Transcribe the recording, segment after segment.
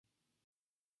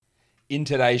In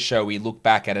today's show, we look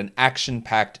back at an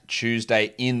action-packed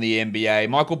Tuesday in the NBA.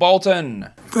 Michael Bolton.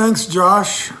 Thanks,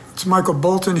 Josh. It's Michael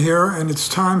Bolton here, and it's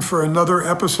time for another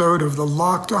episode of the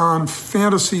Locked On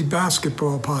Fantasy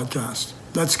Basketball Podcast.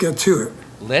 Let's get to it.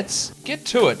 Let's get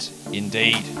to it,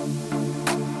 indeed.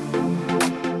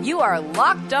 You are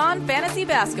Locked On Fantasy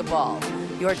Basketball,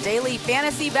 your daily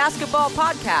fantasy basketball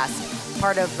podcast,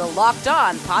 part of the Locked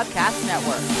On Podcast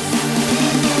Network.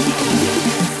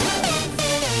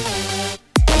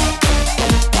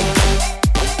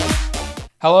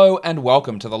 Hello and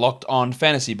welcome to the Locked On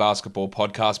Fantasy Basketball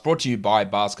Podcast, brought to you by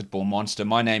Basketball Monster.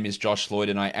 My name is Josh Lloyd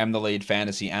and I am the lead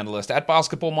fantasy analyst at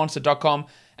basketballmonster.com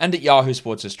and at Yahoo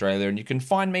Sports Australia. And you can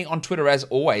find me on Twitter as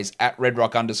always at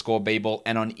redrock_bball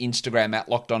and on Instagram at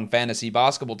Locked On Fantasy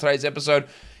Basketball. Today's episode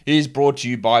is brought to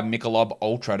you by Michelob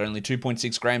Ultra at only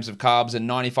 2.6 grams of carbs and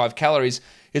 95 calories.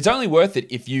 It's only worth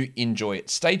it if you enjoy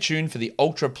it. Stay tuned for the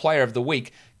Ultra Player of the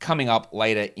Week coming up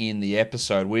later in the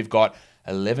episode. We've got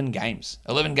 11 games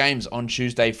on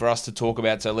Tuesday for us to talk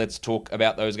about, so let's talk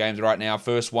about those games right now.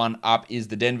 First one up is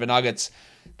the Denver Nuggets.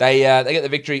 They get the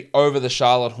victory over the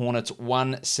Charlotte Hornets,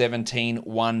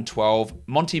 117-112.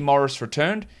 Monty Morris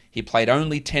returned. He played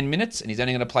only 10 minutes, and he's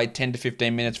only going to play 10 to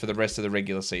 15 minutes for the rest of the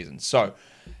regular season. So,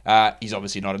 he's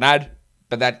obviously not an ad,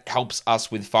 but that helps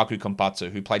us with Facu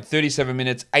Campazzo, who played 37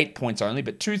 minutes, 8 points only,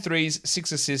 but 2 threes,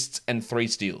 6 assists, and 3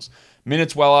 steals.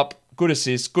 Minutes well up, good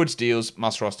assists, good steals,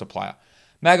 must-roster player.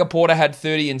 Maga Porter had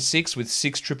 30 and 6 with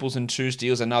 6 triples and 2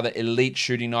 steals. Another elite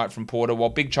shooting night from Porter, while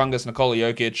Big Chungus Nikola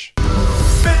Jokic.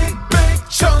 Big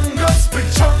Chungus, Big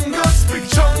Chungus, Big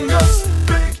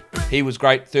Chungus, he was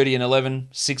great, 30 and 11,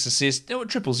 6 assists.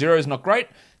 Triple zero is not great.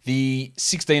 The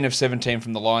 16 of 17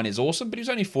 from the line is awesome, but he was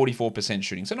only 44%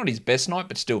 shooting. So not his best night,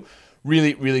 but still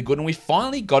really, really good. And we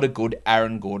finally got a good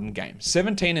Aaron Gordon game.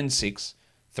 17 and 6.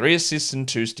 3 assists and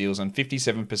 2 steals on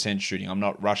 57% shooting. I'm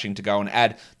not rushing to go and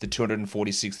add the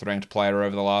 246th ranked player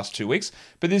over the last 2 weeks,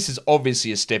 but this is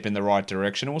obviously a step in the right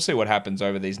direction, and we'll see what happens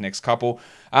over these next couple.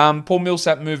 Paul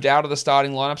Millsap moved out of the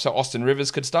starting lineup, so Austin Rivers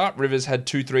could start. Rivers had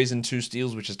 2 threes and 2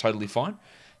 steals, which is totally fine.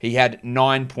 He had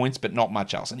 9 points, but not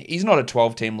much else. And he's not a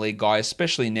 12-team league guy,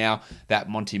 especially now that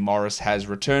Monty Morris has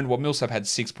returned. Well, Millsap had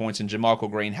 6 points, and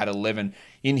JaMychal Green had 11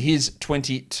 in his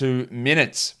 22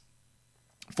 minutes.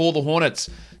 For the Hornets,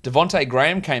 Devontae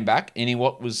Graham came back in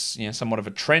what was somewhat of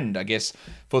a trend, I guess,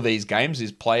 for these games,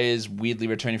 is players weirdly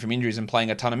returning from injuries and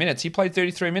playing a ton of minutes. He played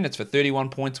 33 minutes for 31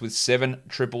 points with 7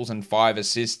 triples and 5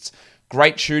 assists.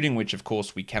 Great shooting, which of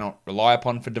course we cannot rely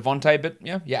upon for Devontae, but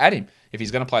you add him. If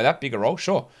he's going to play that bigger role,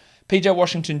 sure. PJ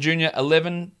Washington Jr.,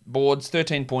 11 boards,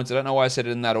 13 points. I don't know why I said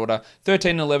it in that order.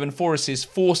 13 and 11, 4 assists,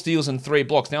 4 steals, and 3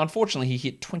 blocks. Now, unfortunately, he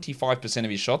hit 25%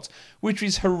 of his shots, which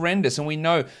is horrendous. And we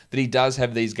know that he does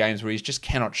have these games where he just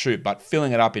cannot shoot, but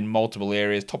filling it up in multiple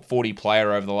areas. Top 40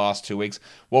 player over the last 2 weeks,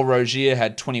 while Rozier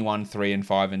had 21, 3 and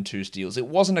 5 and 2 steals. It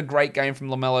wasn't a great game from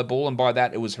LaMelo Ball, and by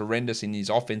that, it was horrendous in his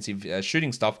offensive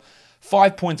shooting stuff.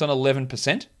 5 points on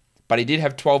 11%. But he did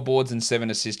have 12 boards and 7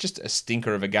 assists, just a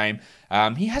stinker of a game.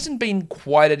 He hasn't been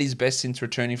quite at his best since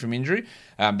returning from injury,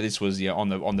 but this was on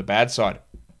the bad side.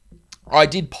 I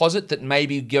did posit that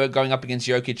maybe going up against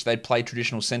Jokic, they'd play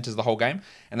traditional centers the whole game,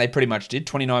 and they pretty much did.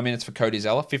 29 minutes for Cody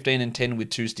Zeller, 15 and 10 with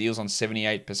 2 steals on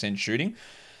 78% shooting.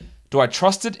 Do I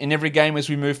trust it in every game as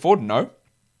we move forward? No.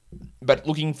 But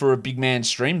looking for a big man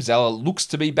stream, Zeller looks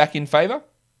to be back in favor,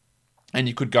 and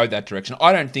you could go that direction.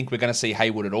 I don't think we're going to see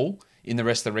Hayward at all in the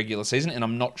rest of the regular season, and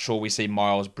I'm not sure we see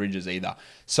Miles Bridges either.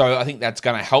 So I think that's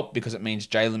going to help because it means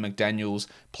Jalen McDaniels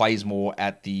plays more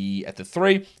at the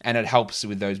 3, and it helps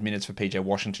with those minutes for PJ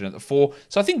Washington at the 4.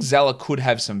 So I think Zeller could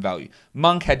have some value.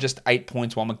 Monk had just 8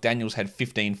 points, while McDaniels had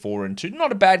 15, 4 and 2.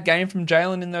 Not a bad game from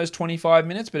Jalen in those 25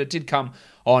 minutes, but it did come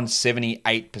on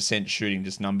 78% shooting,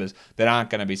 just numbers that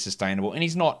aren't going to be sustainable, and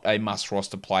he's not a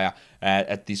must-roster player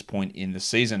at this point in the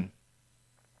season.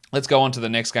 Let's go on to the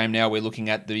next game now. We're looking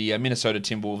at the Minnesota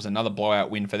Timberwolves, another blowout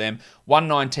win for them.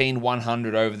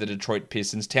 119-100 over the Detroit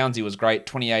Pistons. Townsy was great,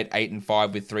 28, 8 and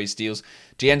 5 with 3 steals.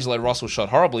 D'Angelo Russell shot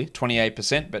horribly,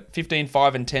 28%, but 15,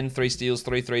 5 and 10, 3 steals,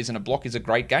 3 threes and a block is a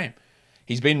great game.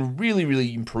 He's been really,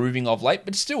 really improving of late,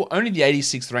 but still only the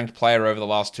 86th ranked player over the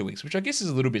last 2 weeks, which I guess is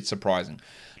a little bit surprising.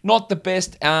 Not the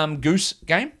best Goose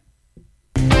game.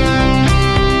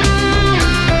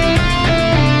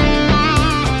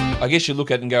 I guess you look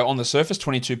at it and go, on the surface,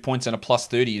 22 points and a plus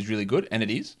 30 is really good, and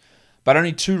it is. But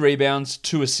only 2 rebounds,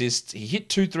 2 assists. He hit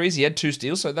 2 threes, he had 2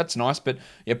 steals, so that's nice. But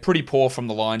pretty poor from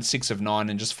the line, 6 of 9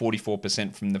 and just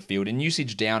 44% from the field. And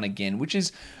usage down again, which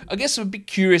is, I guess, a bit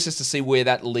curious as to see where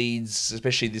that leads,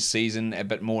 especially this season,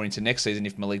 but more into next season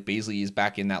if Malik Beasley is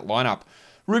back in that lineup.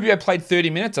 Rubio played 30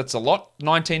 minutes. That's a lot.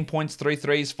 19 points, 3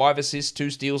 threes, 5 assists, 2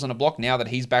 steals and a block. Now that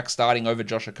he's back starting over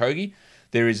Josh Okogie,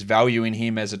 there is value in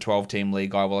him as a 12-team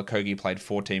league guy, while Okogie played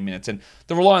 14 minutes. And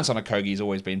the reliance on Okogie has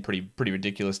always been pretty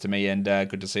ridiculous to me, and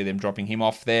good to see them dropping him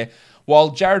off there.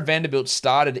 While Jared Vanderbilt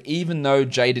started, even though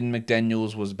Jaden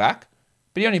McDaniels was back,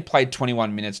 but he only played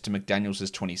 21 minutes to McDaniels'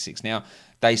 26. Now,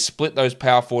 they split those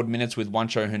power forward minutes with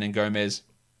Juancho Hernan-Gomez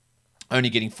only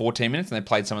getting 14 minutes, and they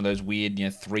played some of those weird,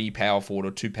 3 power forward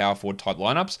or 2 power forward type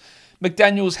lineups.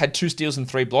 McDaniels had 2 steals and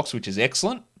 3 blocks, which is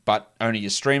excellent, but only a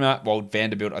streamer, while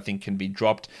Vanderbilt, I think, can be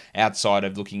dropped outside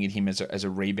of looking at him as a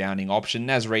rebounding option.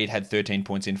 Naz Reid had 13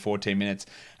 points in 14 minutes,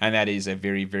 and that is a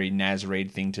very, very Naz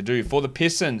Reid thing to do. For the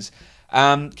Pistons,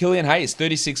 Killian Hayes,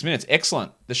 36 minutes,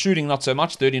 excellent. The shooting, not so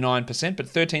much, 39%, but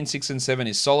 13, 6, and 7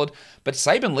 is solid. But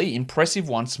Saben Lee, impressive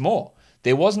once more.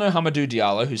 There was no Hamidou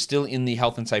Diallo, who's still in the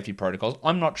health and safety protocols.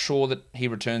 I'm not sure that he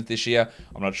returns this year.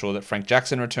 I'm not sure that Frank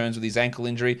Jackson returns with his ankle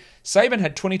injury. Saban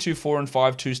had 22, 4, and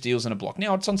 5, 2 steals and a block.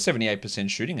 Now, it's on 78%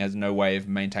 shooting, has no way of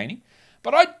maintaining.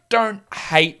 But I don't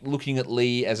hate looking at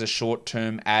Lee as a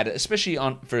short-term add, especially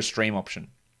for a stream option.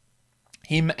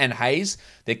 Him and Hayes,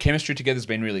 their chemistry together has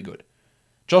been really good.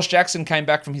 Josh Jackson came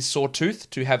back from his sore tooth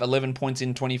to have 11 points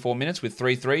in 24 minutes with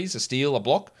 3 threes, a steal, a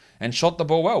block, and shot the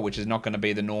ball well, which is not going to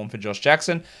be the norm for Josh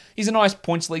Jackson. He's a nice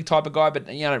points league type of guy, but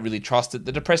I don't really trust it.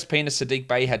 The depressed penis Sadiq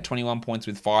Bey had 21 points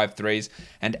with 5 threes,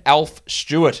 and Alf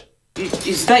Stewart.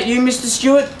 Is that you, Mr.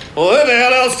 Stewart? Well, who the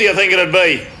hell else do you think it'd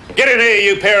be? Get in here,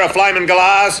 you pair of flaming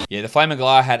galahs. Yeah, the Flaming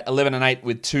Galah had 11 and 8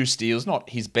 with 2 steals, not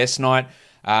his best night.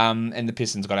 And the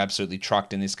Pistons got absolutely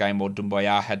trucked in this game, while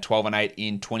Doumbouya had 12 and 8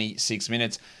 in 26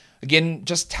 minutes. Again,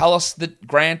 just tell us that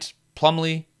Grant,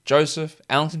 Plumlee, Joseph,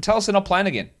 Allington, tell us they're not playing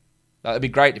again. That'd be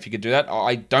great if you could do that.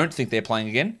 I don't think they're playing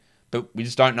again, but we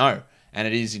just don't know. And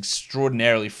it is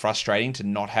extraordinarily frustrating to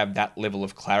not have that level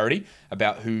of clarity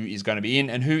about who is going to be in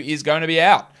and who is going to be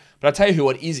out. But I'll tell you who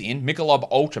it is in, Michelob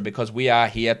Ultra, because we are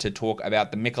here to talk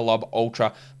about the Michelob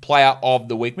Ultra Player of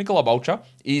the Week. Michelob Ultra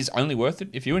is only worth it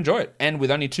if you enjoy it. And with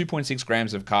only 2.6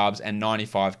 grams of carbs and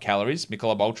 95 calories,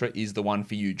 Michelob Ultra is the one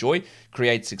for you. Joy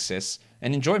creates success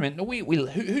and enjoyment.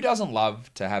 Who doesn't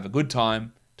love to have a good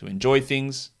time, to enjoy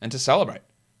things, and to celebrate?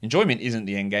 Enjoyment isn't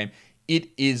the end game. It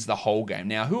is the whole game.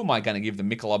 Now, who am I going to give the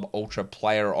Michelob Ultra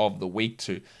Player of the Week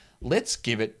to? Let's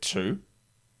give it to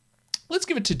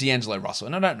D'Angelo Russell,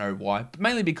 and I don't know why, but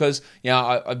mainly because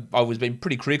I was being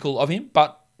pretty critical of him,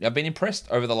 but I've been impressed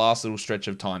over the last little stretch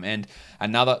of time. And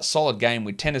another solid game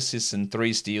with 10 assists and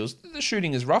 3 steals. The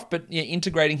shooting is rough, but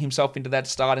integrating himself into that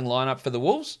starting lineup for the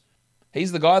Wolves,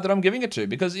 he's the guy that I'm giving it to,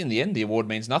 because in the end, the award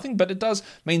means nothing, but it does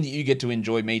mean that you get to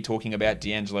enjoy me talking about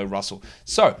D'Angelo Russell.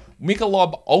 So,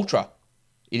 Michelob Ultra.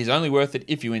 It is only worth it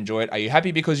if you enjoy it. Are you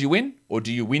happy because you win, or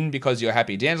do you win because you're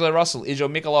happy? D'Angelo Russell is your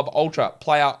Michelob Ultra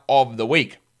Player of the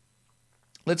Week.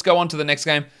 Let's go on to the next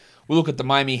game. We'll look at the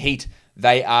Miami Heat.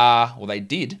 They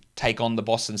did take on the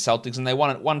Boston Celtics, and they won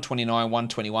at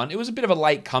 129-121. It was a bit of a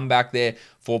late comeback there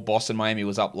for Boston. Miami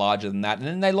was up larger than that. And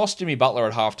then they lost Jimmy Butler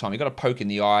at halftime. He got a poke in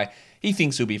the eye. He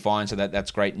thinks he'll be fine, so that's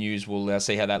great news. We'll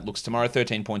see how that looks tomorrow.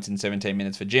 13 points in 17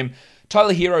 minutes for Jim.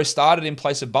 Tyler Hero started in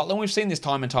place of Butler, and we've seen this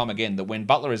time and time again, that when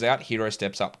Butler is out, Hero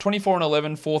steps up. 24 and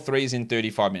 11, 4 threes in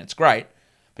 35 minutes. Great.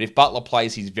 But if Butler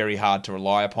plays, he's very hard to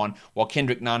rely upon, while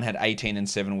Kendrick Nunn had 18 and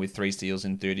 7 with 3 steals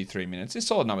in 33 minutes. It's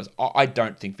solid numbers. I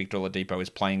don't think Victor Oladipo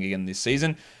is playing again this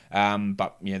season,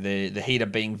 but the Heat are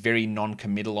being very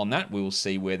non-committal on that. We will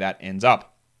see where that ends up.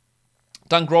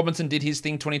 Dunk Robinson did his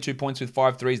thing, 22 points with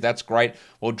 5 threes. That's great.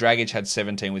 While Dragic had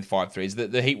 17 with 5 threes.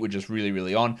 The Heat were just really,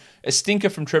 really on. A stinker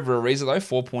from Trevor Ariza, though,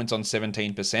 4 points on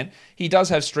 17%. He does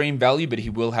have stream value, but he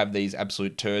will have these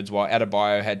absolute turds, while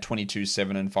Adebayo had 22,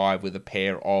 7, and 5 with a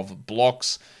pair of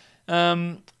blocks.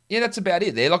 That's about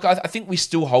it there. I think we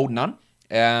still hold Nunn.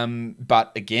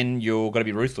 But again, you're got to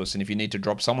be ruthless. And if you need to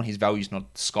drop someone, his value's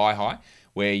not sky high,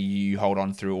 where you hold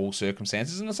on through all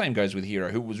circumstances. And the same goes with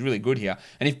Hero, who was really good here.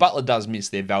 And if Butler does miss,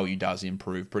 their value does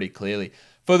improve pretty clearly.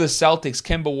 For the Celtics,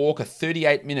 Kemba Walker,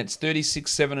 38 minutes,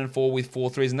 36, 7, and 4 with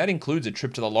 4 threes. And that includes a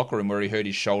trip to the locker room where he hurt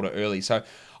his shoulder early. So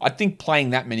I think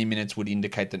playing that many minutes would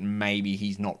indicate that maybe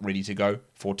he's not ready to go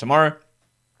for tomorrow.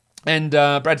 And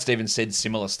Brad Stevens said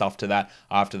similar stuff to that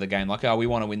after the game. We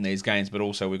want to win these games, but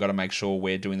also we've got to make sure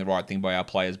we're doing the right thing by our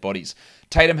players' bodies.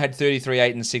 Tatum had 33,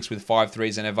 8, and 6 with 5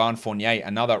 threes, and Evan Fournier,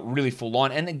 another really full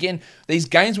line. And again, these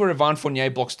games where Evan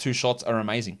Fournier blocks 2 shots are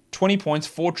amazing. 20 points,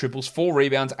 4 triples, 4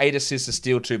 rebounds, 8 assists, a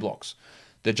steal, 2 blocks.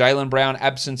 The Jaylen Brown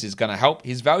absence is going to help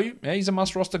his value. Yeah, he's a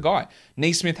must-roster guy.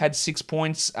 Neesmith had 6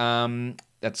 points.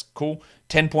 That's cool.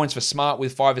 10 points for Smart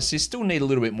with 5 assists. Still need a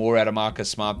little bit more out of Marcus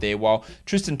Smart there, while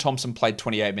Tristan Thompson played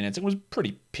 28 minutes. It was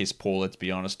pretty piss poor, let's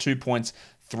be honest. 2 points,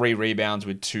 3 rebounds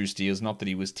with 2 steals. Not that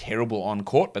he was terrible on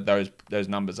court, but those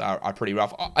numbers are pretty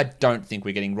rough. I don't think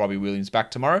we're getting Robbie Williams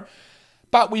back tomorrow,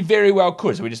 but we very well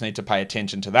could, so we just need to pay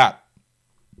attention to that.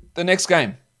 The next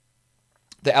game,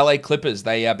 the LA Clippers,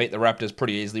 they beat the Raptors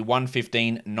pretty easily,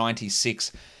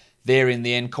 115-96 there in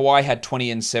the end. Kawhi had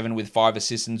 20 and 7 with 5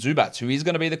 assists, and Zubats, who is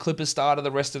going to be the Clippers starter the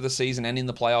rest of the season and in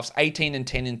the playoffs, 18 and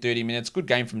 10 in 30 minutes. Good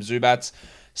game from Zubats.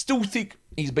 Still think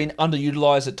he's been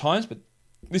underutilized at times, but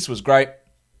this was great.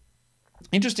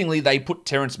 Interestingly, they put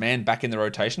Terrence Mann back in the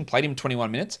rotation, played him 21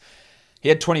 minutes. He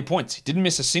had 20 points. He didn't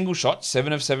miss a single shot,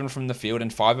 7 of 7 from the field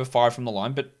and 5 of 5 from the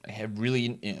line, but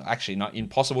actually not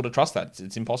impossible to trust that.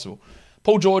 It's impossible.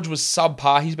 Paul George was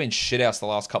subpar. He's been shithouse the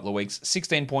last couple of weeks.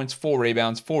 16 points, 4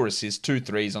 rebounds, 4 assists, 2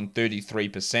 threes on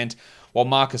 33%, while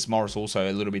Marcus Morris also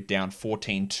a little bit down,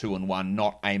 14, 2 and 1,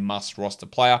 not a must-roster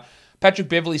player. Patrick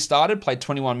Beverley started, played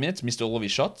 21 minutes, missed all of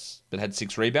his shots, but had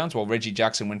 6 rebounds, while Reggie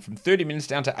Jackson went from 30 minutes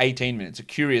down to 18 minutes. A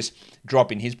curious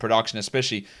drop in his production,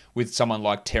 especially with someone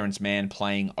like Terrence Mann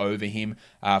playing over him.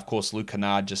 Of course, Luke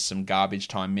Kennard, just some garbage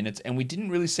time minutes, and we didn't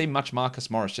really see much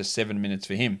Marcus Morris, just 7 minutes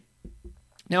for him.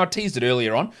 Now, I teased it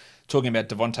earlier on, talking about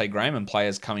Devontae Graham and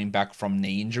players coming back from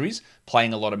knee injuries,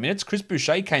 playing a lot of minutes. Chris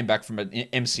Boucher came back from an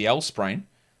MCL sprain,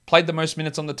 played the most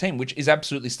minutes on the team, which is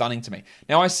absolutely stunning to me.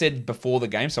 Now, I said before the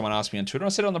game, someone asked me on Twitter, I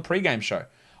said on the pregame show,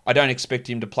 I don't expect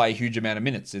him to play a huge amount of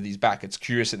minutes if he's back. It's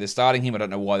curious that they're starting him. I don't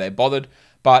know why they bothered,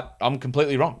 but I'm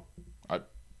completely wrong.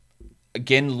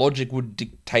 Again, logic would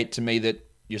dictate to me that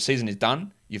your season is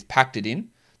done, you've packed it in,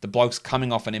 the bloke's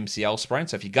coming off an MCL sprain,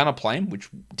 so if you're going to play him, which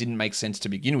didn't make sense to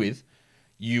begin with,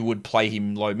 you would play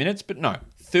him low minutes, but no,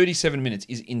 37 minutes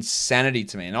is insanity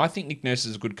to me, and I think Nick Nurse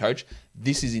is a good coach.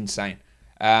 This is insane.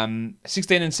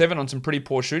 16 and 7 on some pretty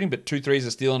poor shooting, but 2 threes,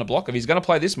 a steal and a block. If he's going to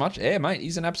play this much, yeah, mate,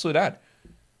 he's an absolute ad.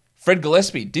 Fred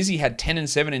Gillespie, Dizzy had 10 and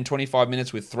 7 in 25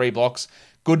 minutes with 3 blocks.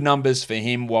 Good numbers for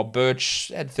him, while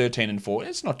Birch had 13 and 4.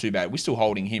 It's not too bad. We're still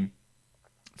holding him.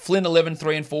 Flynn, 11,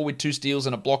 3 and 4 with 2 steals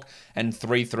and a block and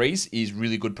 3 threes is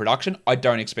really good production. I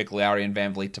don't expect Lowry and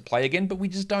Van Vliet to play again, but we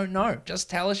just don't know. Just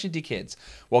tell us, you dickheads.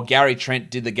 While Gary Trent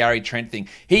did the Gary Trent thing.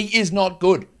 He is not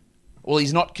good. Well,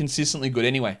 he's not consistently good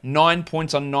anyway. 9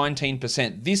 points on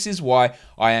 19%. This is why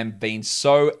I am being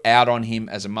so out on him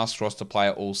as a must-roster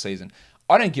player all season.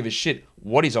 I don't give a shit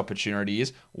what his opportunity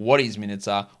is, what his minutes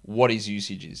are, what his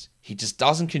usage is. He just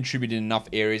doesn't contribute in enough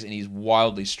areas, and he's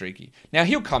wildly streaky. Now,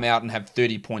 he'll come out and have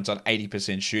 30 points on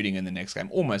 80% shooting in the next game,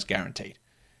 almost guaranteed.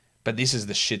 But this is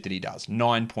the shit that he does.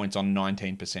 9 points on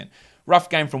 19%. Rough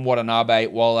game from Watanabe,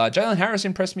 while Jalen Harris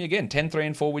impressed me again. 10, 3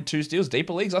 and 4 with 2 steals.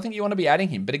 Deeper leagues, I think you want to be adding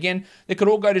him. But again, they could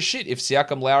all go to shit if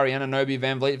Siakam, Lowry, Anunoby,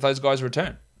 Van Vliet, if those guys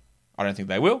return. I don't think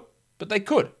they will, but they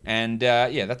could. And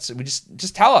we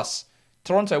just tell us.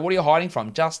 Toronto, what are you hiding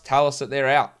from? Just tell us that they're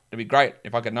out. It'd be great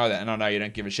if I could know that. And I know you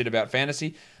don't give a shit about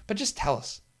fantasy, but just tell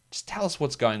us. Just tell us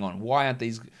what's going on. Why aren't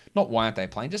they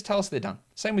playing? Just tell us they're done.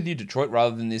 Same with you, Detroit,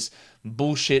 rather than this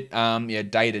bullshit,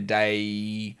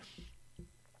 day-to-day,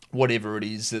 whatever it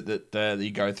is that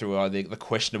you go through, the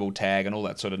questionable tag and all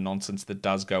that sort of nonsense that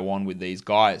does go on with these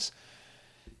guys.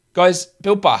 Guys,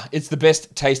 Built Bar, it's the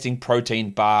best tasting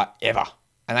protein bar ever.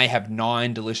 And they have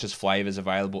 9 delicious flavors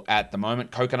available at the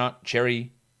moment. Coconut,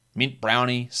 cherry, mint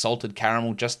brownie, salted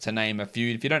caramel, just to name a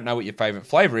few. If you don't know what your favorite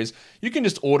flavor is, you can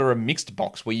just order a mixed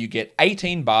box where you get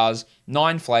 18 bars,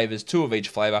 9 flavors, 2 of each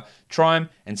flavor. Try them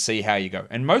and see how you go.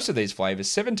 And most of these flavors,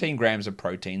 17 grams of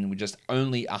protein with just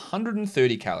only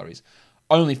 130 calories,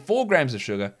 only 4 grams of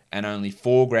sugar, and only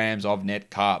 4 grams of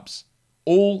net carbs.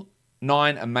 All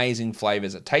 9 amazing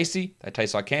flavors are tasty, they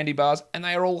taste like candy bars, and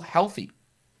they are all healthy.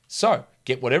 So,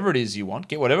 get whatever it is you want,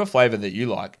 get whatever flavor that you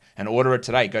like, and order it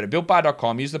today. Go to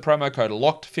BuiltBar.com, use the promo code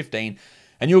LOCKED15,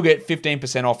 and you'll get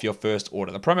 15% off your first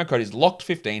order. The promo code is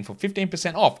LOCKED15 for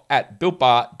 15% off at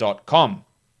BuiltBar.com.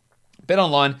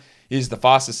 BetOnline is the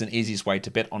fastest and easiest way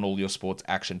to bet on all your sports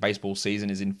action. Baseball season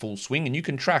is in full swing, and you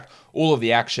can track all of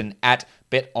the action at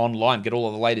BetOnline. Get all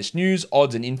of the latest news,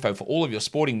 odds, and info for all of your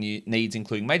sporting needs,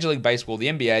 including Major League Baseball, the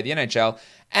NBA, the NHL,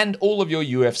 and all of your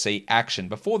UFC action.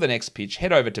 Before the next pitch,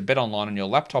 head over to BetOnline on your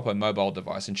laptop or mobile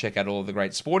device and check out all of the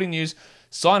great sporting news,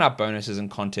 sign-up bonuses,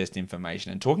 and contest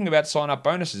information. And talking about sign-up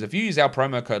bonuses, if you use our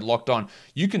promo code LOCKEDON,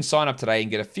 you can sign up today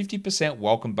and get a 50%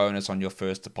 welcome bonus on your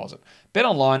first deposit.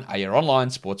 BetOnline are your online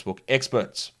sportsbook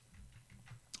experts.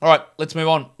 All right, let's move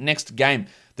on. Next game.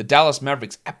 The Dallas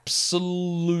Mavericks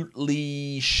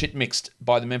absolutely shit-mixed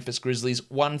by the Memphis Grizzlies,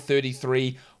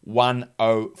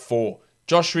 133-104.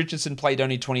 Josh Richardson played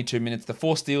only 22 minutes. The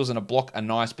 4 steals and a block are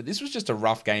nice, but this was just a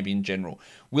rough game in general.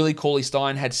 Willie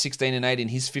Cauley-Stein had 16 and 8 in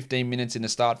his 15 minutes in the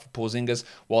start for Porzingis,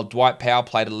 while Dwight Powell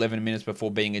played 11 minutes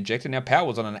before being ejected. Now, Powell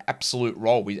was on an absolute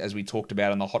roll, as we talked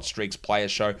about on the Hot Streaks Player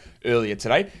Show earlier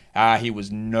today. He was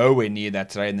nowhere near that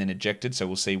today and then ejected, so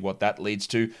we'll see what that leads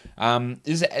to.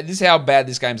 This is how bad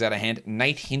this game's out of hand.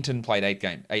 Nate Hinton played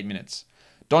 8 minutes.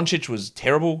 Doncic was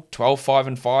terrible,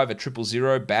 12-5-5, a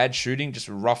 0-0, bad shooting, just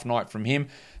a rough night from him.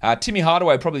 Timmy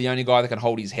Hardaway, probably the only guy that can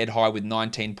hold his head high with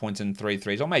 19 points and 3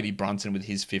 threes, or maybe Brunson with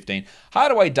his 15.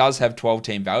 Hardaway does have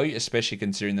 12-team value, especially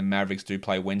considering the Mavericks do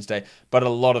play Wednesday, but a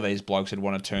lot of these blokes would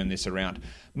want to turn this around.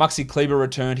 Maxi Kleber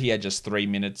returned. He had just 3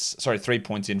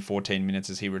 points in 14 minutes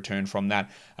as he returned from that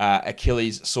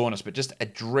Achilles soreness, but just a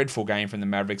dreadful game from the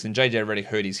Mavericks, and JJ Redick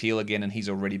hurt his heel again, and he's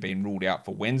already been ruled out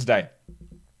for Wednesday.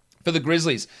 For the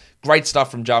Grizzlies, great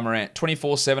stuff from Ja Morant.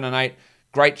 24, 7 and 8.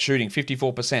 Great shooting,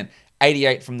 54%.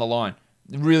 88 from the line.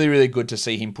 Really, really good to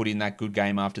see him put in that good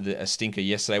game after a stinker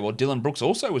yesterday. Well, Dylan Brooks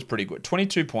also was pretty good.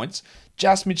 22 points.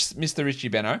 Just missed the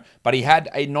Richie Beno, but he had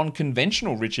a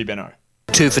non-conventional Richie Beno.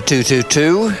 2 for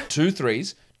 2. 2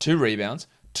 threes, 2 rebounds,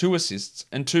 2 assists,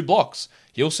 and 2 blocks.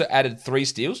 He also added 3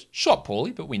 steals, shot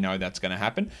poorly, but we know that's going to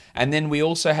happen. And then we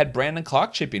also had Brandon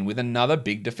Clark chip in with another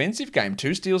big defensive game.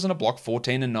 2 steals and a block,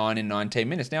 14 and 9 in 19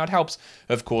 minutes. Now, it helps,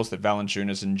 of course, that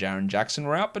Valanciunas and Jaren Jackson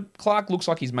were out, but Clark looks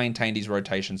like he's maintained his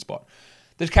rotation spot.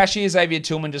 The cashier, Xavier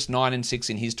Tillman, just 9 and 6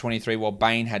 in his 23, while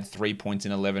Bane had 3 points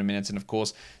in 11 minutes. And, of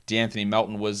course, DeAnthony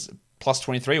Melton was plus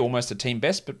 23, almost a team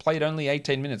best, but played only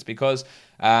 18 minutes because,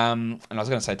 and I was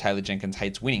going to say Taylor Jenkins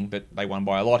hates winning, but they won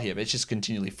by a lot here. But it's just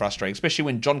continually frustrating, especially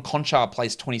when John Conchar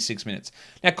plays 26 minutes.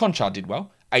 Now, Conchar did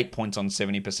well, 8 points on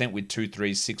 70% with 2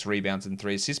 threes, 6 rebounds, and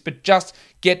 3 assists, but just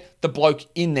get the bloke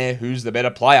in there who's the better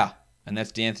player. And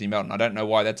that's DeAnthony Melton. I don't know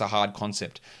why that's a hard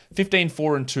concept. 15,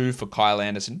 4 and 2 for Kyle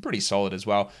Anderson. Pretty solid as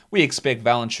well. We expect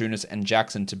Valanciunas and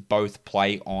Jackson to both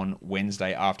play on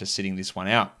Wednesday after sitting this one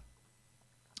out.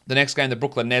 The next game, the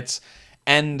Brooklyn Nets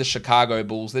and the Chicago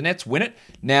Bulls. The Nets win it.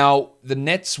 Now, the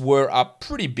Nets were up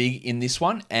pretty big in this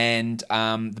one, and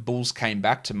the Bulls came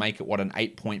back to make it, an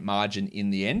 8-point margin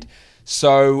in the end.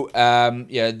 So,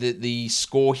 the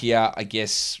score here, I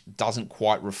guess, doesn't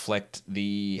quite reflect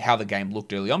how the game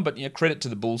looked early on, but credit to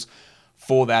the Bulls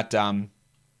for that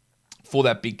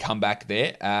big comeback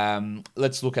there.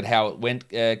 Let's look at how it went.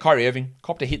 Kyrie Irving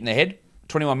copped a hit in the head.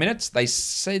 21 minutes. They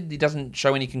said he doesn't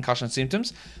show any concussion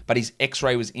symptoms, but his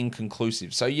x-ray was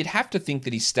inconclusive. So you'd have to think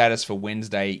that his status for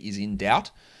Wednesday is in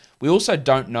doubt. We also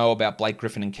don't know about Blake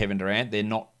Griffin and Kevin Durant. They're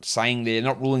not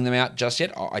ruling them out just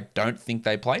yet. I don't think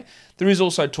they play. There is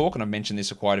also talk, and I've mentioned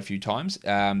this quite a few times,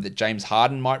 that James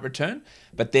Harden might return.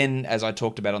 But then, as I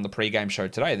talked about on the pregame show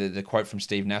today, the quote from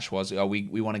Steve Nash was,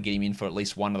 we want to get him in for at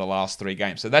least one of the last 3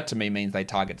 games. So that to me means they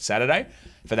target Saturday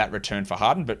for that return for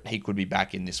Harden, but he could be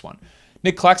back in this one.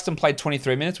 Nick Claxton played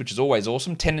 23 minutes, which is always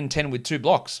awesome. 10 and 10 with 2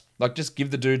 blocks. Just give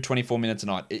the dude 24 minutes a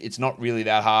night. It's not really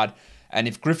that hard. And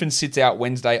if Griffin sits out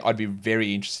Wednesday, I'd be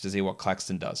very interested to see what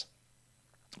Claxton does.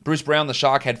 Bruce Brown, the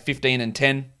Shark, had 15 and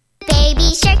 10.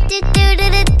 Baby shark,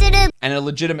 and a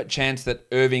legitimate chance that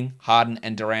Irving, Harden,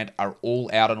 and Durant are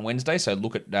all out on Wednesday. So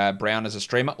look at Brown as a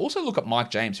streamer. Also look at Mike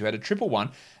James, who had a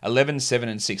 1-1, 11, 7,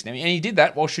 and 6. Now, and he did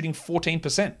that while shooting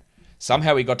 14%.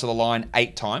 Somehow he got to the line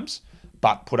 8 times,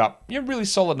 but put up really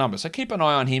solid numbers. So keep an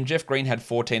eye on him. Jeff Green had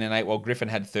 14 and 8, while Griffin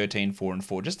had 13, 4 and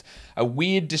 4. Just a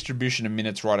weird distribution of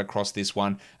minutes right across this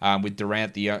one, with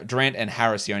Durant and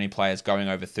Harris the only players going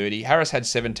over 30. Harris had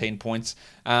 17 points.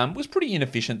 Was pretty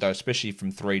inefficient though, especially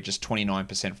from 3, just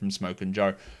 29% from Smoke and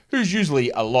Joe, who's usually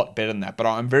a lot better than that. But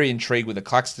I'm very intrigued with the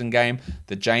Claxton game,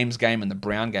 the James game, and the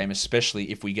Brown game,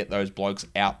 especially if we get those blokes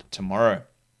out tomorrow.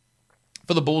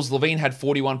 For the Bulls, Levine had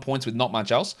 41 points with not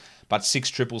much else, but 6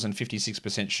 triples and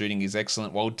 56% shooting is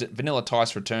excellent, while Vanilla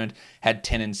Tice returned, had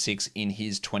 10 and 6 in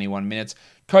his 21 minutes.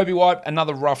 Kobe White,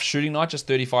 another rough shooting night, just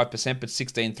 35%, but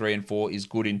 16, 3 and 4 is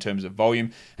good in terms of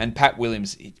volume. And Pat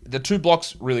Williams, the 2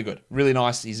 blocks, really good. Really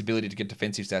nice, his ability to get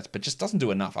defensive stats, but just doesn't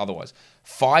do enough otherwise.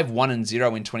 5, 1 and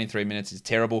 0 in 23 minutes is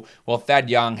terrible, while Thad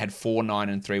Young had 4, 9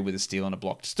 and 3 with a steal and a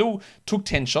block. Still took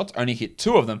 10 shots, only hit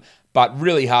 2 of them, but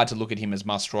really hard to look at him as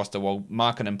must roster, while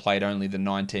Markkanen played only the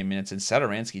 19 minutes and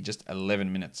Satoransky just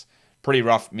 11 minutes. Pretty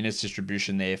rough minutes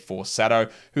distribution there for Sato,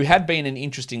 who had been an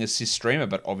interesting assist streamer,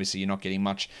 but obviously you're not getting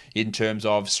much in terms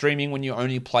of streaming when you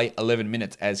only play 11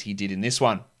 minutes as he did in this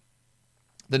one.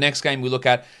 The next game we look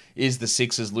at is the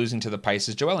Sixers losing to the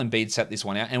Pacers. Joel Embiid sat this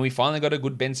one out, and we finally got a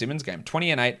good Ben Simmons game.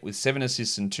 20-8 with 7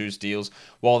 assists and 2 steals,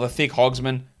 while the thick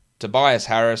hogsman, Tobias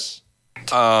Harris...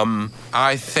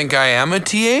 I think I am a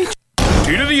TH?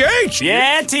 T to the H!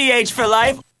 Yeah, TH for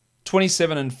life.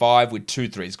 27-5 with 2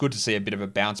 threes. Good to see a bit of a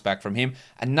bounce back from him.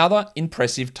 Another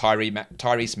impressive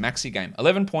Tyrese Maxey game.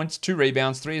 11 points, 2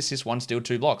 rebounds, 3 assists, 1 steal,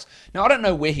 2 blocks. Now, I don't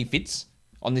know where he fits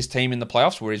on this team in the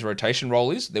playoffs, where his rotation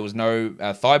role is. There was no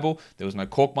Thibault, there was no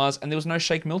Korkmaz, and there was no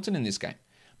Shake Milton in this game.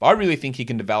 But I really think he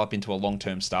can develop into a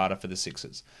long-term starter for the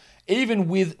Sixers. Even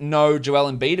with no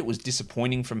Joel Embiid, it was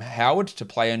disappointing from Howard to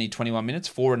play only 21 minutes,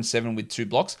 4 and 7 with 2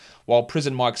 blocks, while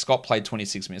Prison Mike Scott played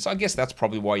 26 minutes. I guess that's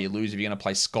probably why you lose if you're going to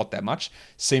play Scott that much.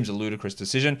 Seems a ludicrous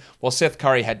decision. While Seth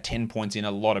Curry had 10 points in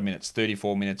a lot of minutes,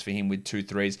 34 minutes for him with 2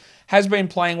 threes. Has been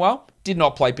playing well, did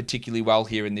not play particularly well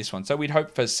here in this one. So we'd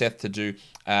hope for Seth to do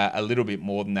a little bit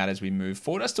more than that as we move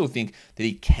forward. I still think that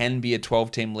he can be a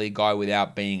 12-team league guy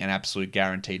without being an absolute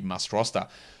guaranteed must roster.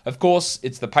 Of course,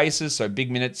 it's the Pacers, so big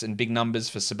minutes and big numbers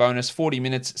for Sabonis. 40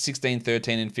 minutes, 16,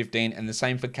 13, and 15. And the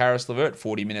same for Karis LeVert,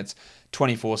 40 minutes,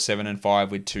 24, 7, and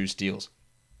 5 with 2 steals.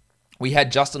 We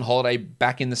had Justin Holiday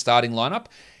back in the starting lineup.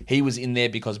 He was in there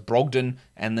because Brogdon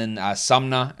and then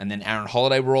Sumner and then Aaron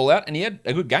Holiday were all out, and he had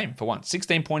a good game for once.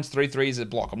 16 points, 3 threes, a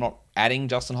block. I'm not adding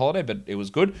Justin Holiday, but it was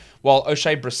good. While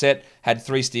O'Shea Brissett had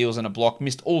 3 steals and a block,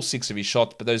 missed all 6 of his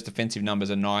shots, but those defensive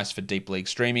numbers are nice for deep league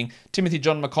streaming. Timothy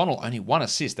John McConnell, only 1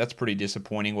 assist. That's pretty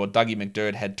disappointing. While Dougie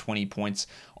McDermott had 20 points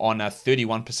on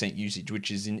 31% usage,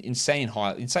 which is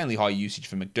insanely high usage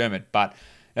for McDermott, but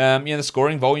the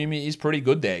scoring volume is pretty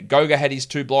good there. Goga had his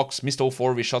 2 blocks, missed all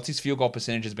 4 of his shots. His field goal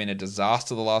percentage has been a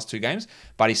disaster the last 2 games,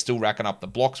 but he's still racking up the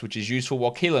blocks, which is useful.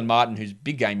 While Keelan Martin, whose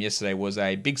big game yesterday was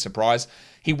a big surprise,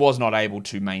 he was not able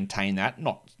to maintain that,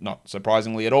 not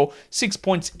surprisingly at all. 6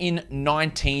 points in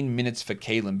 19 minutes for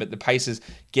Keelan, but the Pacers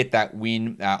get that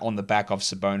win on the back of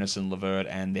Sabonis and LeVert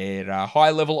and their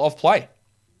high level of play.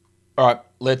 All right,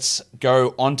 let's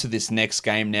go on to this next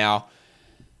game now.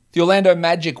 The Orlando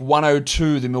Magic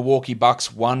 102, the Milwaukee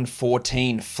Bucks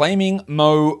 114. Flaming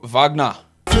Mo Wagner.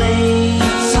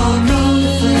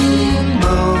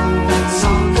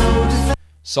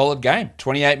 Solid game.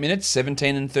 28 minutes,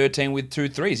 17 and 13 with 2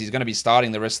 threes. He's going to be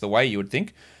starting the rest of the way, you would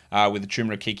think, with the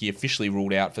Chuma Rakiki officially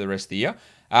ruled out for the rest of the year.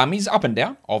 He's up and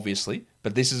down, obviously,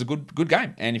 but this is a good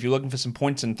game. And if you're looking for some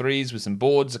points and threes with some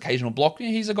boards, occasional block,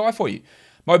 he's a guy for you.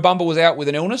 Mo Bamba was out with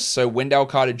an illness, so Wendell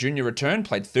Carter Jr. returned,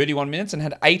 played 31 minutes and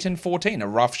had 8 and 14. A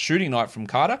rough shooting night from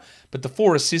Carter, but the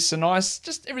 4 assists are nice.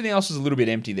 Just everything else was a little bit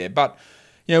empty there. But,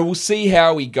 we'll see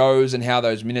how he goes and how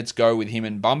those minutes go with him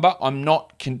and Bamba. I'm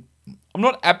not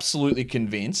absolutely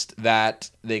convinced that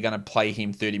they're going to play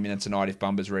him 30 minutes a night if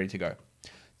Bumba's ready to go.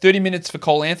 30 minutes for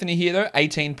Cole Anthony here, though.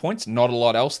 18 points. Not a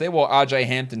lot else there. While RJ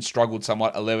Hampton struggled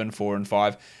somewhat. 11, 4, and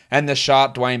 5. And the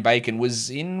sharp Dwayne Bacon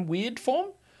was in weird form.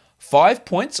 5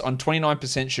 points on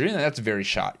 29% shooting. Now, that's very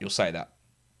sharp. You'll say that.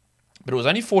 But it was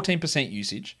only 14%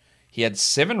 usage. He had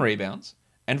 7 rebounds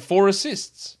and 4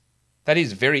 assists. That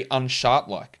is very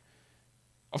unsharp-like.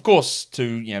 Of course,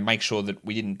 to make sure that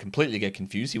we didn't completely get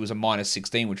confused, he was a minus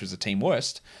 16, which was the team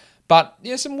worst. But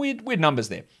some weird numbers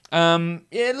there. A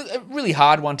really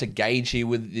hard one to gauge here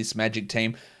with this Magic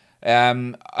team.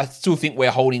 I still think we're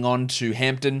holding on to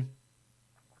Hampton.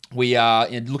 We are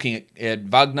looking at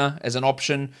Wagner as an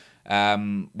option.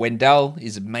 Wendell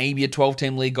is maybe a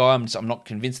 12-team league guy. I'm not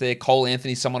convinced there. Cole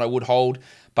Anthony, someone I would hold,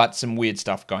 but some weird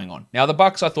stuff going on. Now, the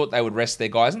Bucks, I thought they would rest their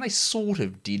guys, and they sort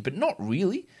of did, but not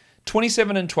really.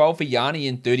 27 and 12 for Gianni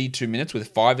in 32 minutes with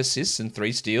 5 assists and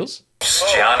 3 steals.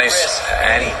 Giannis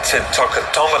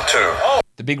Antetokounmpo.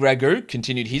 The Big Ragu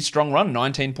continued his strong run,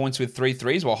 19 points with 3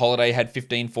 threes, while Holiday had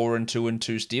 15, 4, and 2 and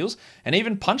 2 steals. And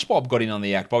even Punch Bob got in on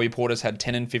the act. Bobby Portis had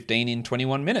 10 and 15 in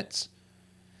 21 minutes.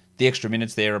 The extra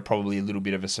minutes there are probably a little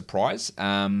bit of a surprise.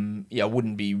 I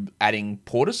wouldn't be adding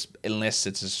Portis unless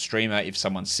it's a streamer if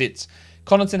someone sits.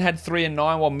 Connaughton had 3 and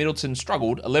 9, while Middleton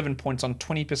struggled, 11 points on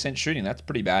 20% shooting. That's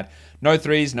pretty bad. No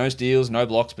threes, no steals, no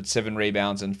blocks, but 7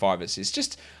 rebounds and 5 assists.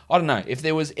 Just, I don't know, if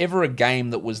there was ever a game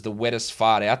that was the wettest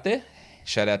fart out there,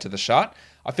 shout out to the Shart,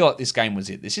 I feel like this game was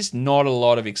it. There's just not a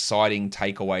lot of exciting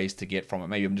takeaways to get from it.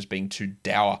 Maybe I'm just being too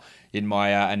dour in my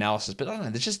analysis, but I don't know,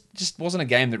 there just wasn't a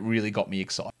game that really got me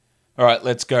excited. All right,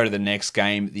 let's go to the next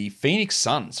game. The Phoenix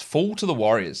Suns fall to the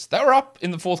Warriors. They were up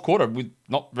in the fourth quarter with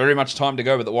not very much time to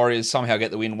go, but the Warriors somehow get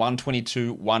the win,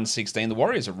 122-116. The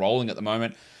Warriors are rolling at the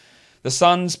moment. The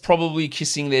Suns probably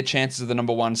kissing their chances of the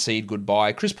number 1 seed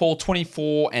goodbye. Chris Paul,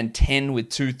 24 and 10 with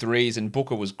 2 threes, and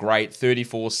Booker was great,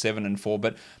 34, 7 and 4.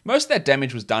 But most of that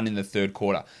damage was done in the third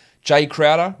quarter. Jay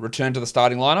Crowder returned to the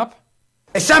starting lineup.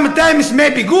 Sometimes may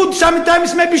be good,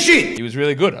 sometimes may be shit. He was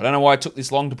really good. I don't know why it took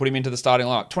this long to put him into the starting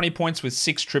lineup. 20 points with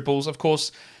 6 triples. Of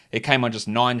course, it came on just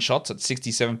 9 shots at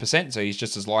 67%, so he's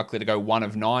just as likely to go 1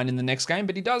 of 9 in the next game,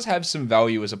 but he does have some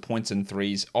value as a points and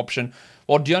threes option.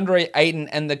 While DeAndre Ayton,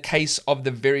 and the case of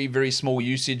the very, very small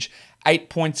usage, 8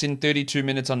 points in 32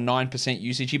 minutes on 9%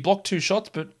 usage. He blocked 2 shots,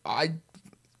 but I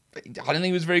don't think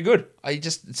he was very good.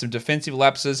 Some defensive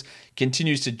lapses,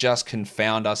 continues to just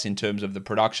confound us in terms of the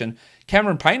production.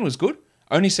 Cameron Payne was good.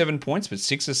 Only 7 points, but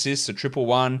 6 assists, a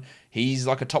 111. He's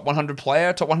like a top 100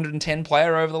 player, top 110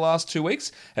 player over the last 2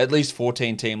 weeks. At least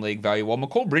 14 team league value. While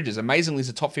McCall Bridges, amazingly, is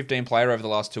a top 15 player over the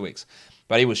last 2 weeks.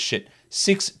 But he was shit.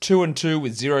 6, 2 and 2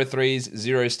 with 0 threes,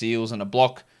 0 steals, and a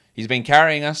block. He's been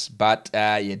carrying us, but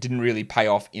didn't really pay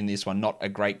off in this one. Not a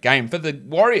great game for the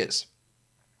Warriors.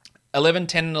 11,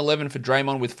 10, and 11 for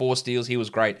Draymond with 4 steals. He was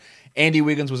great. Andy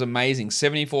Wiggins was amazing.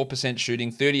 74%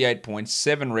 shooting, 38 points,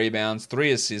 7 rebounds,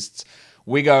 3 assists.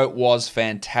 Wiggo was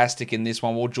fantastic in this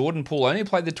one. While Jordan Poole only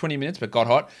played the 20 minutes but got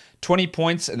hot. 20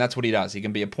 points, and that's what he does. He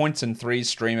can be a points and threes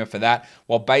streamer for that.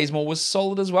 While Bazemore was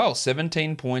solid as well.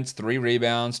 17 points, 3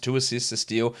 rebounds, 2 assists, a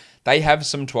steal. They have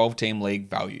some 12-team league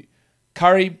value.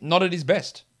 Curry, not at his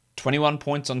best. 21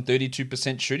 points on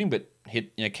 32% shooting, but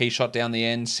hit key shot down the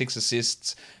end, 6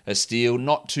 assists, a steal.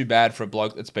 Not too bad for a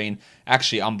bloke that's been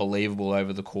actually unbelievable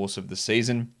over the course of the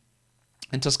season.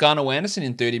 And Toscano Anderson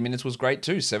in 30 minutes was great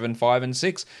too. 7, 5, and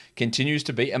 6. Continues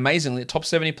to be, amazingly, a top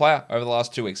 70 player over the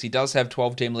last 2 weeks. He does have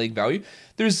 12-team league value.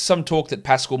 There is some talk that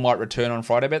Pascal might return on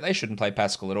Friday, but they shouldn't play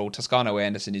Pascal at all. Toscano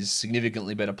Anderson is a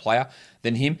significantly better player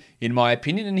than him, in my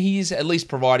opinion, and he is at least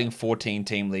providing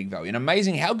 14-team league value. And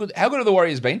amazing how good have the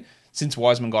Warriors been since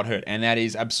Wiseman got hurt, and that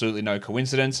is absolutely no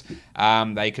coincidence.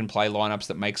 They can play lineups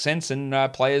that make sense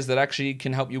and players that actually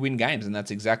can help you win games, and that's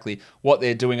exactly what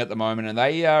they're doing at the moment. And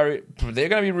they're going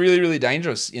to be really, really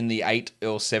dangerous in the 8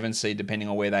 or 7 seed, depending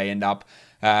on where they end up.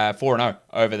 4-0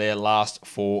 over their last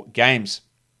 4 games.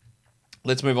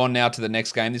 Let's move on now to the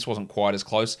next game. This wasn't quite as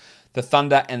close. The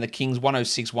Thunder and the Kings,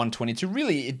 106-122.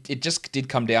 Really, it just did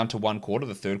come down to one quarter,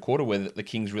 the third quarter, where the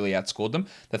Kings really outscored them.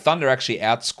 The Thunder actually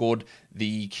outscored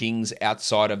the Kings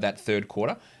outside of that third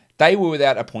quarter. They were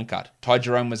without a point guard. Ty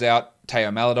Jerome was out.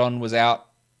 Teo Maledon was out.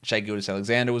 Shai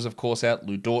Gilgeous-Alexander was, of course, out.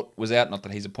 Lou Dort was out. Not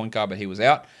that he's a point guard, but he was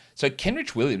out. So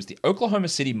Kenrich Williams, the Oklahoma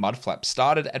City Mudflap,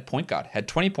 started at point guard. Had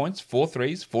 20 points, 4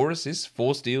 threes, 4 assists,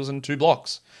 4 steals, and 2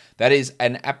 blocks. That is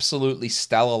an absolutely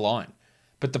stellar line.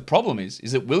 But the problem is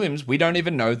that Williams, we don't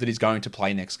even know that he's going to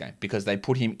play next game because they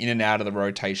put him in and out of the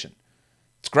rotation.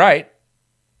 It's great.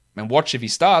 And watch if he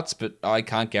starts, but I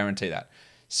can't guarantee that.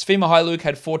 Svi Mykhailiuk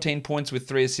had 14 points with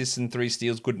 3 assists and 3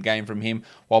 steals. Good game from him.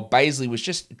 While Bazley was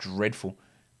just dreadful.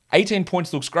 18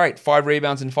 points looks great. 5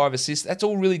 rebounds and 5 assists. That's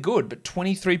all really good. But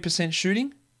 23%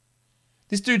 shooting?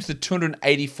 This dude's the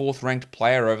 284th ranked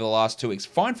player over the last 2 weeks.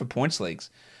 Fine for points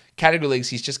leagues. Category leagues,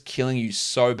 he's just killing you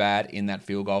so bad in that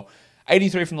field goal.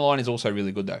 83 from the line is also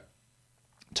really good, though.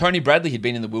 Tony Bradley, he'd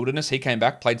been in the wilderness. He came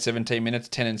back, played 17 minutes,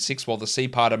 10 and 6, while the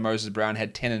C-parter Moses Brown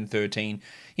had 10 and 13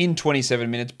 in 27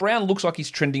 minutes. Brown looks like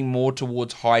he's trending more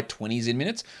towards high 20s in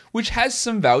minutes, which has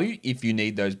some value if you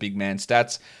need those big man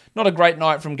stats. Not a great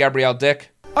night from Gabriel Deck.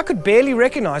 I could barely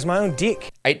recognise my own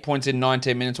dick. 8 points in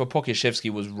 19 minutes, while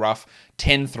Pokusevski was rough.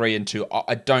 10, 3, and 2.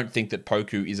 I don't think that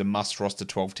Poku is a must-roster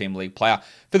 12-team league player.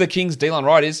 For the Kings, Delon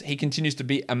Wright is. He continues to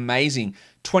be amazing.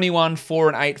 21, 4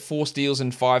 and 8, 4 steals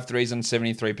and 5 threes and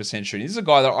 73% shooting. This is a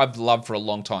guy that I've loved for a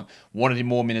long time. Wanted him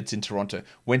more minutes in Toronto.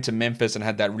 Went to Memphis and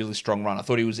had that really strong run. I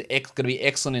thought he was going to be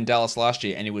excellent in Dallas last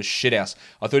year, and he was shithouse.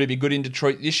 I thought he'd be good in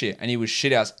Detroit this year, and he was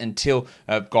shithouse until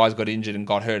guys got injured and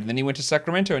got hurt. And then he went to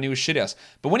Sacramento, and he was shithouse.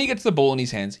 But when he gets the ball in his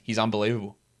hands, he's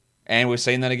unbelievable. And we've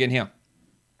seen that again here.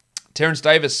 Terrence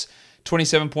Davis,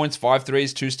 27 points, 5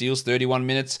 threes, 2 steals, 31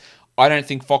 minutes. I don't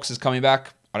think Fox is coming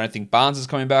back. I don't think Barnes is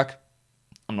coming back.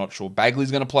 I'm not sure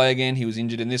Bagley's going to play again. He was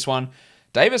injured in this one.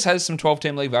 Davis has some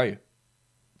 12-team league value.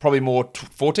 Probably more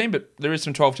 14, but there is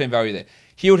some 12-team value there.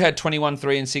 Hield had 21,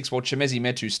 3 and 6, while Chimezie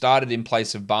Metu started in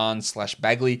place of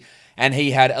Barnes/Bagley, and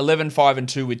he had 11, 5 and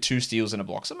 2 with 2 steals and a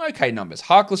block. Some okay numbers.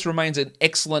 Harkless remains an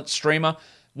excellent streamer.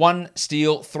 1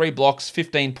 steal, 3 blocks,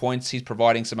 15 points. He's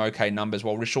providing some okay numbers,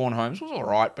 while Richaun Holmes was all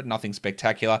right, but nothing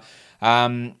spectacular.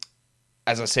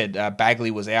 As I said,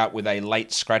 Bagley was out with a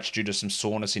late scratch due to some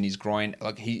soreness in his groin.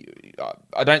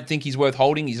 I don't think he's worth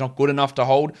holding. He's not good enough to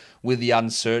hold with the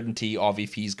uncertainty of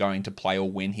if he's going to play or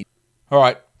when he... All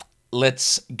right,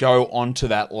 let's go on to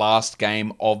that last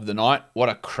game of the night. What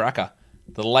a cracker.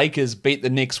 The Lakers beat the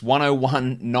Knicks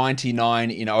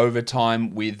 101-99 in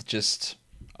overtime with just...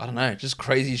 I don't know, just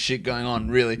crazy shit going on,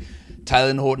 really.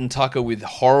 Taylor Horton-Tucker with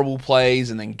horrible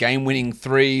plays and then game-winning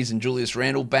threes and Julius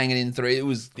Randle banging in three. It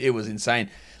was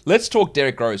insane. Let's talk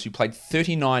Derrick Rose, who played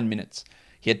 39 minutes.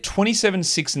 He had 27,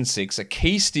 6 and 6, a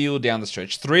key steal down the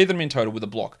stretch, 3 of them in total with a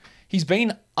block. He's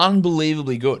been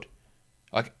unbelievably good.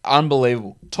 Like,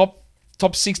 unbelievable. Top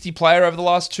 60 player over the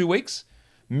last 2 weeks.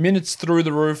 Minutes through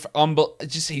the roof.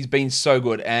 He's been so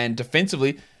good. And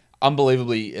defensively,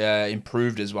 unbelievably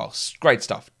improved as well. Great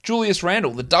stuff. Julius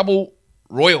Randle, the double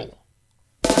royal.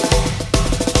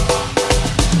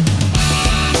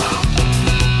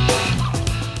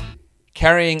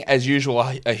 Carrying, as usual,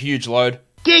 a huge load.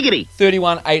 Giggity!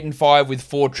 31, 8 and 5 with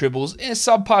 4 triples.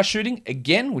 Subpar shooting,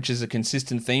 again, which is a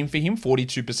consistent theme for him.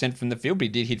 42% from the field, but he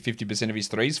did hit 50% of his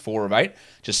threes, 4 of 8.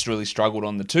 Just really struggled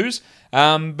on the twos.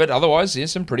 But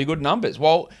otherwise, some pretty good numbers.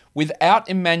 Well, without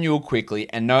Emmanuel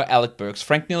Quickley and no Alec Burks,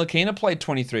 Frank Ntilikina played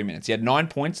 23 minutes. He had 9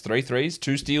 points, 3 threes,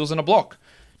 2 steals, and a block.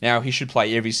 Now, he should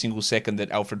play every single second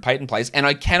that Elfrid Payton plays, and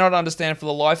I cannot understand for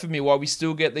the life of me why we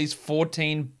still get these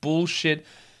 14 bullshit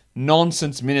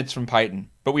nonsense minutes from Payton.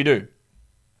 But we do.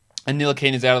 And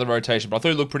Ntilikina is out of the rotation. But I thought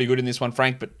he looked pretty good in this one,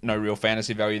 Frank, but no real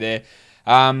fantasy value there.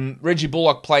 Reggie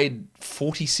Bullock played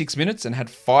 46 minutes and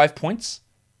had 5 points.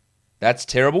 That's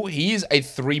terrible. He is a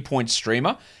 3-point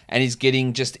streamer, and he's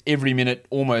getting just every minute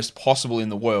almost possible in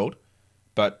the world.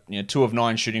 But 2 of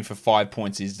 9 shooting for 5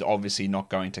 points is obviously not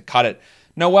going to cut it.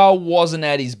 Noel wasn't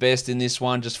at his best in this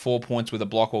one, just 4 points with a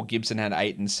block, while Gibson had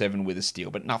 8 and 7 with a steal.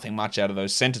 But nothing much out of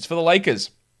those centers for the Lakers.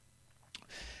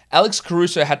 Alex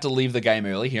Caruso had to leave the game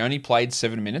early. He only played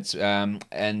 7 minutes and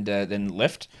then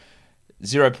left.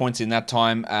 0 points in that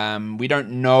time. We don't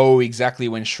know exactly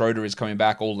when Schroeder is coming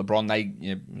back or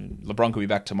LeBron. LeBron could be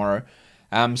back tomorrow.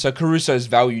 So Caruso's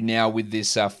value now with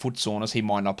this foot soreness, he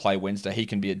might not play Wednesday. He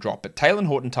can be a drop. But Taylor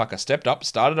Horton-Tucker stepped up,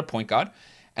 started a point guard,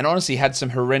 and honestly had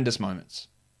some horrendous moments.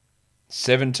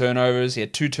 7 turnovers. He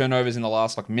had 2 turnovers in the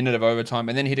last minute of overtime,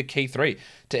 and then hit a key 3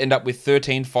 to end up with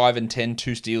 13, 5 and 10,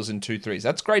 2 steals and 2 threes.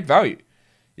 That's great value.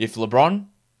 If LeBron,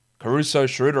 Caruso,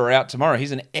 Schroeder are out tomorrow,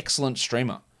 he's an excellent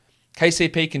streamer.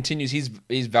 KCP continues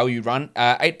his value run.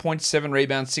 8 points, 7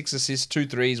 rebounds, 6 assists, 2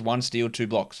 threes, 1 steal, 2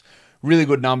 blocks. Really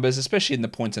good numbers, especially in the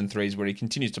points and threes where he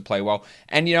continues to play well.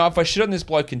 And, if I shit on this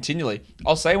bloke continually,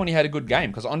 I'll say when he had a good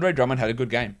game, because Andre Drummond had a good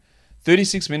game.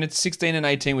 36 minutes, 16 and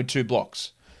 18 with 2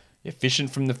 blocks. Efficient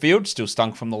from the field, still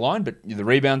stunk from the line, but the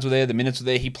rebounds were there, the minutes were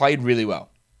there. He played really well.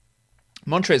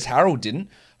 Montrezl Harrell didn't.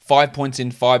 5 points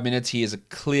in 5 minutes. He is a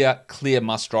clear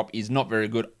must drop. He's not very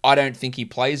good. I don't think he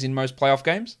plays in most playoff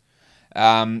games.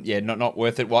 Not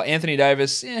worth it. While Anthony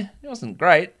Davis, it wasn't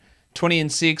great. 20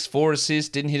 and 6, 4 assists,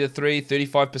 didn't hit a 3,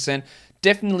 35%.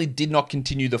 Definitely did not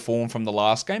continue the form from the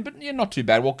last game, but not too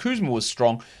bad. While Kuzma was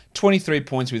strong, 23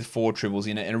 points with 4 triples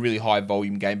in a really high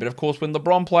volume game. But of course, when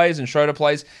LeBron plays and Schroeder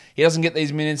plays, he doesn't get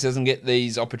these minutes, doesn't get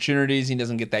these opportunities, he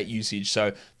doesn't get that usage.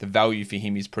 So the value for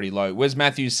him is pretty low. Wes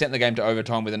Matthews sent the game to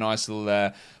overtime with a nice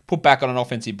little put back on an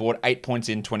offensive board. 8 points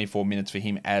in 24 minutes for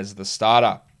him as the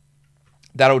starter.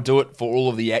 That'll do it for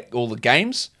all the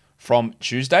games from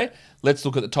Tuesday. Let's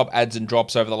look at the top adds and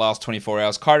drops over the last 24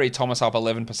 hours. Kyrie Thomas up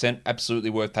 11%.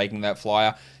 Absolutely worth taking that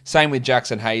flyer. Same with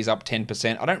Jackson Hayes up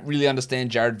 10%. I don't really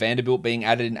understand Jared Vanderbilt being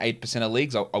added in 8% of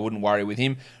leagues. I wouldn't worry with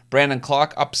him. Brandon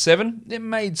Clark up 7. It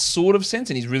made sort of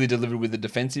sense, and he's really delivered with the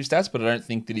defensive stats, but I don't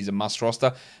think that he's a must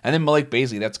roster. And then Malik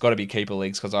Beasley, that's got to be keeper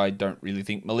leagues because I don't really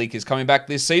think Malik is coming back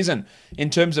this season.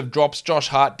 In terms of drops, Josh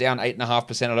Hart down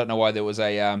 8.5%. I don't know why there was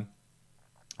a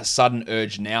sudden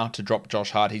urge now to drop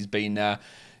Josh Hart. He's been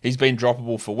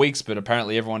droppable for weeks, but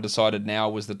apparently everyone decided now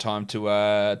was the time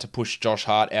to push Josh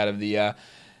Hart out of the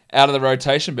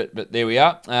rotation. But there we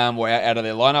are. We're out of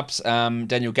their lineups.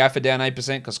 Daniel Gafford down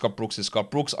 8% because Scott Brooks is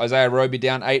Scott Brooks. Isaiah Roby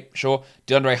down 8, sure.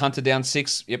 DeAndre Hunter down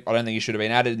 6. Yep, I don't think he should have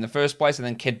been added in the first place. And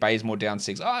then Kent Bazemore down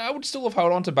 6. I would still have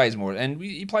held on to Bazemore, and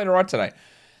he played all right today.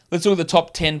 Let's look at the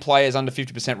top 10 players under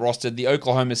 50% rostered. The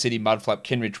Oklahoma City Mudflap,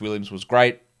 Kenrich Williams, was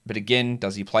great. But again,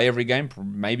 does he play every game?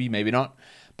 Maybe, maybe not.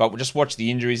 But we'll just watch the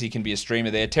injuries. He can be a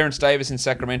streamer there. Terrence Davis in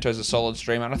Sacramento is a solid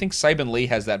streamer. And I think Saban Lee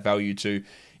has that value too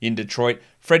in Detroit.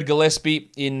 Fred Gillespie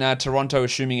in Toronto,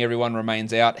 assuming everyone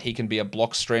remains out. He can be a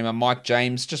block streamer. Mike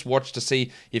James, just watch to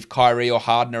see if Kyrie or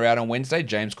Harden are out on Wednesday.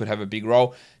 James could have a big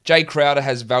role. Jay Crowder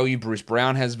has value. Bruce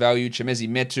Brown has value. Chemezi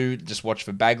Metu, just watch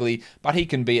for Bagley. But he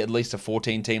can be at least a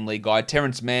 14-team league guy.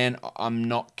 Terrence Mann, I'm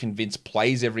not convinced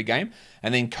plays every game.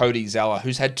 And then Cody Zeller,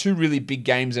 who's had 2 really big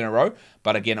games in a row.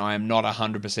 But again, I am not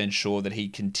 100% sure that he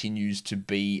continues to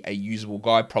be a usable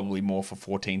guy. Probably more for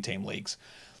 14-team leagues.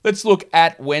 Let's look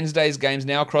at Wednesday's games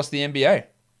now across the NBA.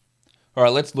 All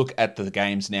right, let's look at the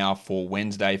games now for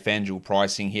Wednesday. FanDuel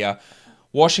pricing here.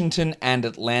 Washington and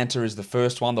Atlanta is the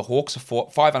first one. The Hawks are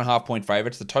 5.5 point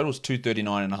favourites. The total is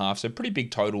 239.5, so pretty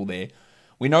big total there.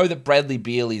 We know that Bradley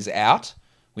Beal is out.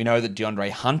 We know that DeAndre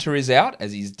Hunter is out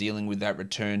as he's dealing with that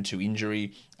return to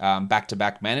injury,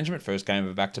 back-to-back management, first game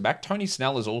of a back-to-back. Tony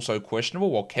Snell is also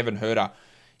questionable, while Kevin Huerter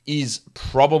is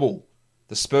probable.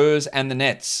 The Spurs and the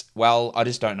Nets, well, I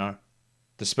just don't know.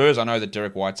 The Spurs, I know that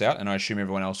Derek White's out, and I assume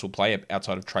everyone else will play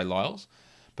outside of Trey Lyles.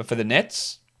 But for the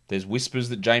Nets, there's whispers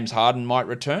that James Harden might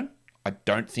return. I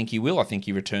don't think he will. I think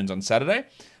he returns on Saturday,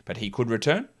 but he could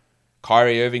return.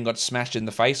 Kyrie Irving got smashed in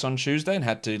the face on Tuesday and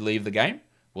had to leave the game.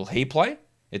 Will he play?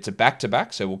 It's a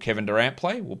back-to-back, so will Kevin Durant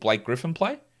play? Will Blake Griffin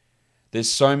play? There's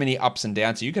so many ups and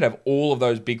downs. So you could have all of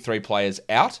those big three players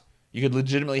out. You could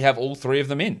legitimately have all three of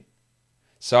them in.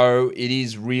 So it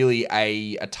is really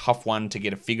a tough one to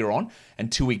get a figure on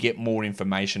until we get more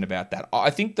information about that.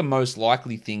 I think the most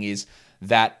likely thing is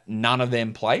that none of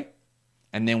them play,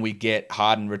 and then we get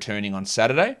Harden returning on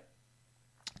Saturday.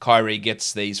 Kyrie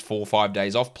gets these 4 or 5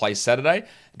 days off, plays Saturday.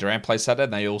 Durant plays Saturday,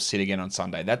 and they all sit again on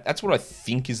Sunday. That's what I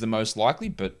think is the most likely,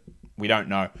 but we don't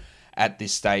know at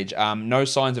this stage. No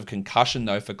signs of concussion,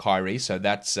 though, for Kyrie, so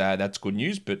that's good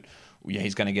news, but yeah,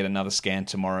 he's going to get another scan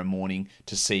tomorrow morning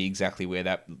to see exactly where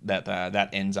that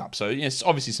ends up. So yes,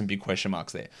 obviously some big question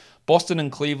marks there. Boston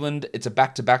and Cleveland, it's a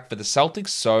back-to-back for the Celtics,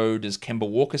 so does Kemba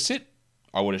Walker sit?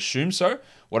 I would assume so.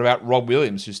 What about Rob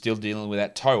Williams, who's still dealing with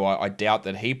that toe? I doubt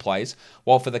that he plays.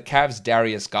 While for the Cavs,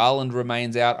 Darius Garland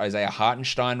remains out. Isaiah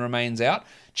Hartenstein remains out.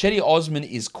 Cedi Osman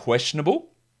is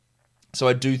questionable. So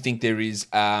I do think there is,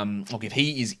 if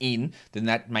he is in, then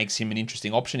that makes him an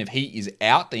interesting option. If he is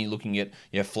out, then you're looking at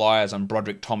flyers on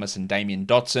Broderick Thomas and Damian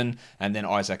Dotson, and then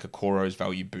Isaac Okoro's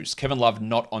value boost. Kevin Love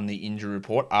not on the injury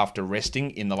report after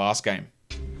resting in the last game.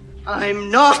 I'm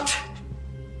not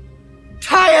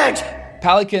tired.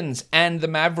 Pelicans and the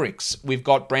Mavericks. We've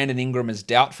got Brandon Ingram as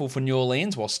doubtful for New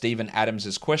Orleans, while Steven Adams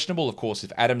is questionable. Of course,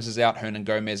 if Adams is out, Hernan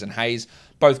Gomez and Hayes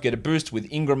both get a boost. With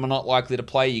Ingram not likely to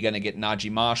play, you're going to get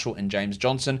Najee Marshall and James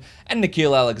Johnson, and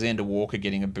Nickeil Alexander-Walker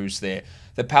getting a boost there.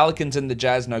 The Pelicans and the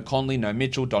Jazz, no Conley, no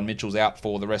Mitchell. Don Mitchell's out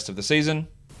for the rest of the season.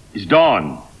 He's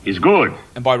done. He's good.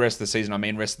 And by rest of the season, I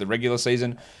mean rest of the regular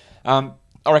season. I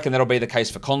reckon that'll be the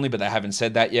case for Conley, but they haven't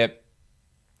said that yet.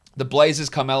 The Blazers,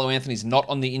 Carmelo Anthony's not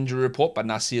on the injury report, but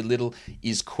Nasir Little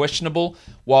is questionable.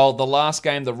 While the last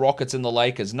game, the Rockets and the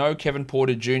Lakers, no Kevin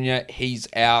Porter Jr., he's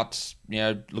out,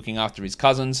 looking after his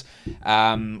cousins.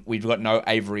 We've got no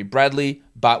Avery Bradley,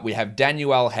 but we have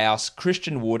Daniel House,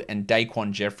 Christian Wood, and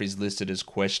Daquan Jeffries listed as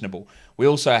questionable. We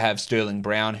also have Sterling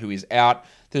Brown, who is out.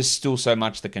 There's still so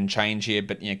much that can change here,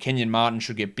 but Kenyon Martin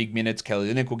should get big minutes.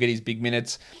 Kelly Olynyk will get his big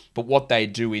minutes. But what they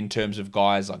do in terms of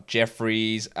guys like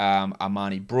Jeffries,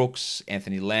 Armani Brooks,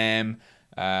 Anthony Lamb,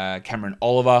 Cameron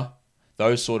Oliver,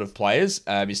 those sort of players,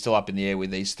 is still up in the air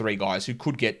with these three guys who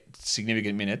could get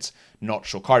significant minutes. Not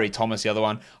sure. Kyrie Thomas, the other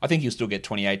one, I think he'll still get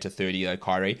 28 to 30 though,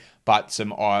 Kyrie. But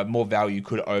some more value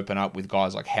could open up with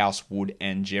guys like House, Wood,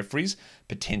 and Jeffries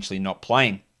potentially not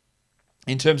playing.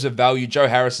 In terms of value, Joe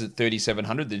Harris is at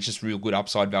 3,700. There's just real good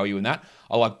upside value in that.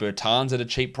 I like Bertans at a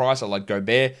cheap price. I like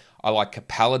Gobert. I like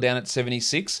Capella down at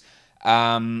 76.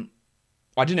 I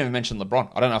didn't even mention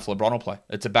LeBron. I don't know if LeBron will play.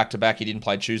 It's a back-to-back. He didn't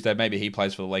play Tuesday. Maybe he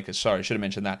plays for the Lakers. Sorry, I should have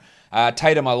mentioned that.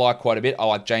 Tatum I like quite a bit. I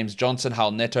like James Johnson, Hal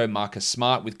Neto, Marcus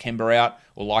Smart with Kemba out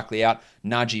or likely out.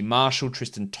 Najee Marshall,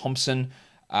 Tristan Thompson.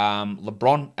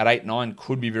 LeBron at 8-9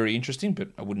 could be very interesting, but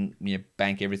I wouldn't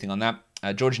bank everything on that.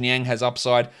 George Niang has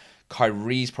upside.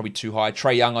 Kyrie's probably too high.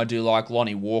 Trae Young I do like.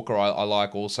 Lonnie Walker I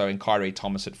like also. And Kyrie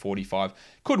Thomas at 45.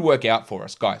 Could work out for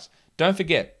us, guys. Don't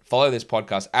forget, follow this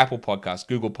podcast, Apple Podcasts,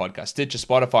 Google Podcasts, Stitcher,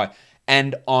 Spotify,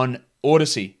 and on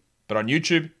Odyssey. But on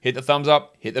YouTube, hit the thumbs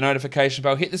up, hit the notification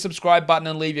bell, hit the subscribe button,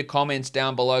 and leave your comments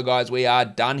down below, guys. We are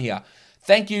done here.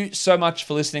 Thank you so much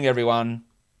for listening, everyone.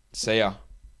 See ya.